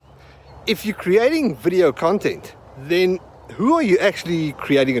if you're creating video content, then who are you actually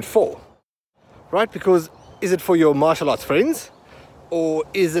creating it for? Right? Because is it for your martial arts friends or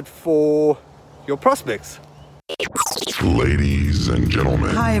is it for your prospects? Ladies and gentlemen.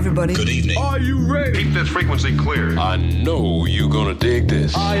 Hi, everybody. Good evening. Are you ready? Keep this frequency clear. I know you're gonna dig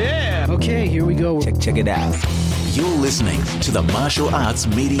this. I am. Okay, here we go. Check it out. You're listening to the Martial Arts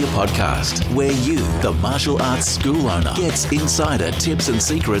Media Podcast, where you, the martial arts school owner, gets insider tips and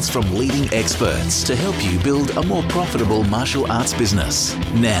secrets from leading experts to help you build a more profitable martial arts business.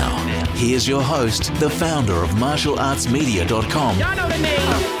 Now, here's your host, the founder of martialartsmedia.com, Y'all know the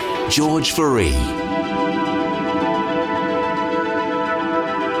name. George Faree.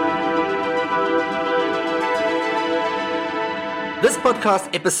 This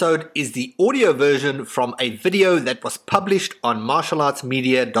podcast episode is the audio version from a video that was published on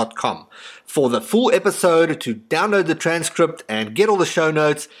martialartsmedia.com. For the full episode, to download the transcript and get all the show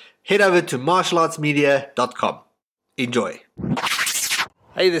notes, head over to martialartsmedia.com. Enjoy.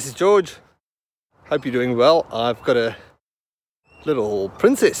 Hey, this is George. Hope you're doing well. I've got a little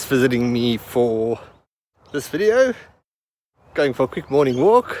princess visiting me for this video. Going for a quick morning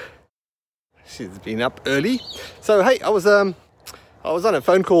walk. She's been up early. So hey, I was on a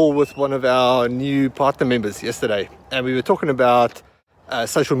phone call with one of our new partner members yesterday, and we were talking about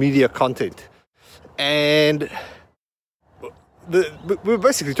social media content, and we were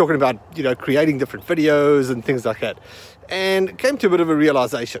basically talking about, creating different videos and things like that, and came to a bit of a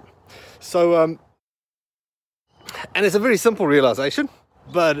realization. So, and it's a very simple realization,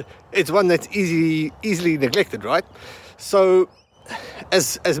 but it's one that's easily neglected, right? So,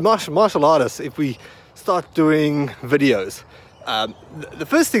 as martial artists, if we start doing videos, the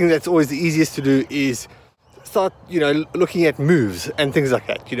first thing that's always the easiest to do is start, looking at moves and things like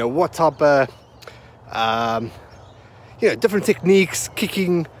that. What type of, different techniques,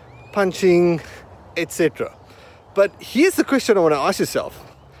 kicking, punching, etc. But here's the question I want to ask yourself.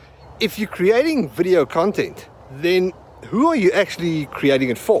 If you're creating video content, then who are you actually creating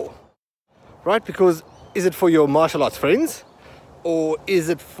it for? Right? Because is it for your martial arts friends or is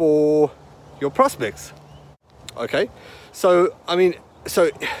it for your prospects? Okay. So,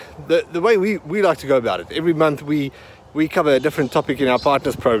 the way we like to go about it, every month we cover a different topic in our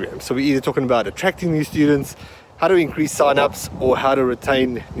partners program. So we're either talking about attracting new students, how to increase sign-ups, or how to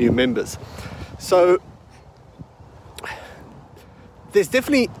retain new members. So there's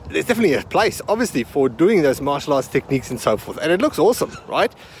definitely a place, obviously, for doing those martial arts techniques and so forth. And it looks awesome,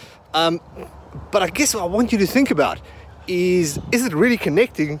 right? But I guess what I want you to think about is it really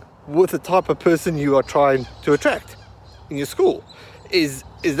connecting with the type of person you are trying to attract in your school? Is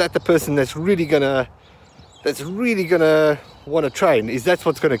that the person that's really gonna want to train? Is that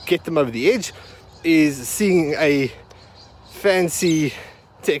what's gonna get them over the edge? Is seeing a fancy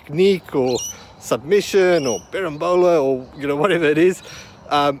technique or submission or berambola or whatever it is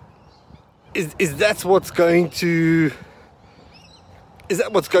that what's going to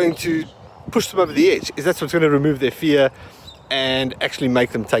push them over the edge? Is that what's going to remove their fear and actually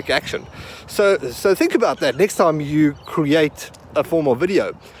make them take action? So think about that next time you create a formal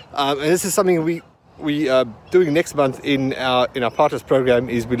video. And this is something we are doing next month in our partners program.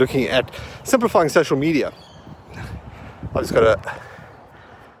 Is we're looking at simplifying social media. I just got to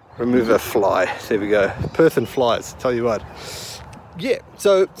remove a fly. There we go. Perth and flies. Tell you what. Yeah.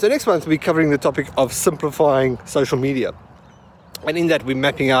 So next month we're covering the topic of simplifying social media, and in that we're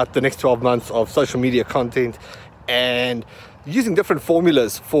mapping out the next 12 months of social media content and using different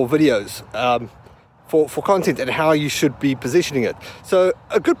formulas for videos, for content, and how you should be positioning it. So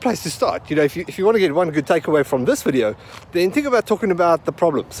a good place to start, if you want to get one good takeaway from this video, then think about talking about the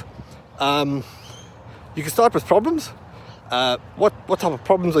problems. You can start with problems. What type of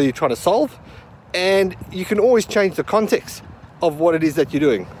problems are you trying to solve? And you can always change the context of what it is that you're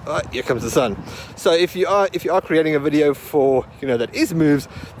doing. Here comes the sun. So if you are creating a video for that is moves,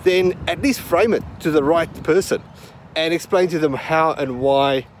 then at least frame it to the right person and explain to them how and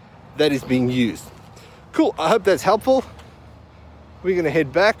why that is being used. Cool. I hope that's helpful. We're going to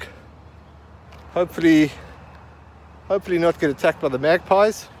head back. Hopefully not get attacked by the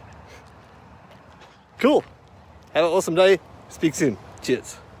magpies. Cool. Have an awesome day. Speak soon.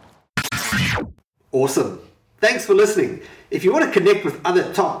 Cheers. Awesome. Thanks for listening. If you want to connect with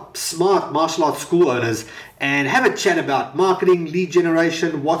other top smart martial arts school owners and have a chat about marketing, lead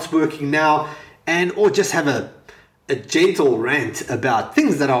generation, what's working now, or just have a gentle rant about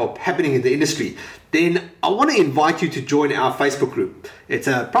things that are happening in the industry, then I want to invite you to join our Facebook group. It's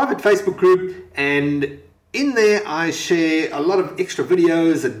a private Facebook group, and in there I share a lot of extra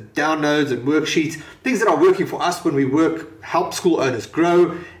videos and downloads and worksheets, things that are working for us when we help school owners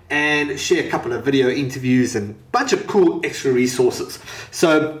grow and share a couple of video interviews and a bunch of cool extra resources.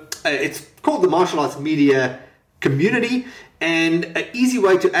 So it's called the Martial Arts Media Community, and an easy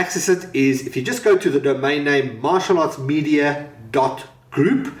way to access it is if you just go to the domain name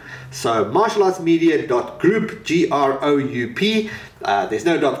martialartsmedia.group. So martialartsmedia.group, Group. There's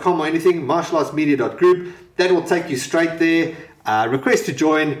no .com or anything, martialartsmedia.group. That will take you straight there. Request to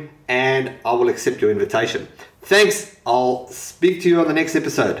join, and I will accept your invitation. Thanks. I'll speak to you on the next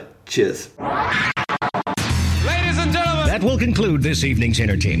episode. Cheers. Ladies and gentlemen, That will conclude this evening's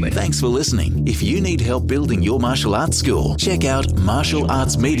entertainment. Thanks for listening. If you need help building your martial arts school, check out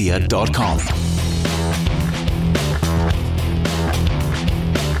martialartsmedia.com.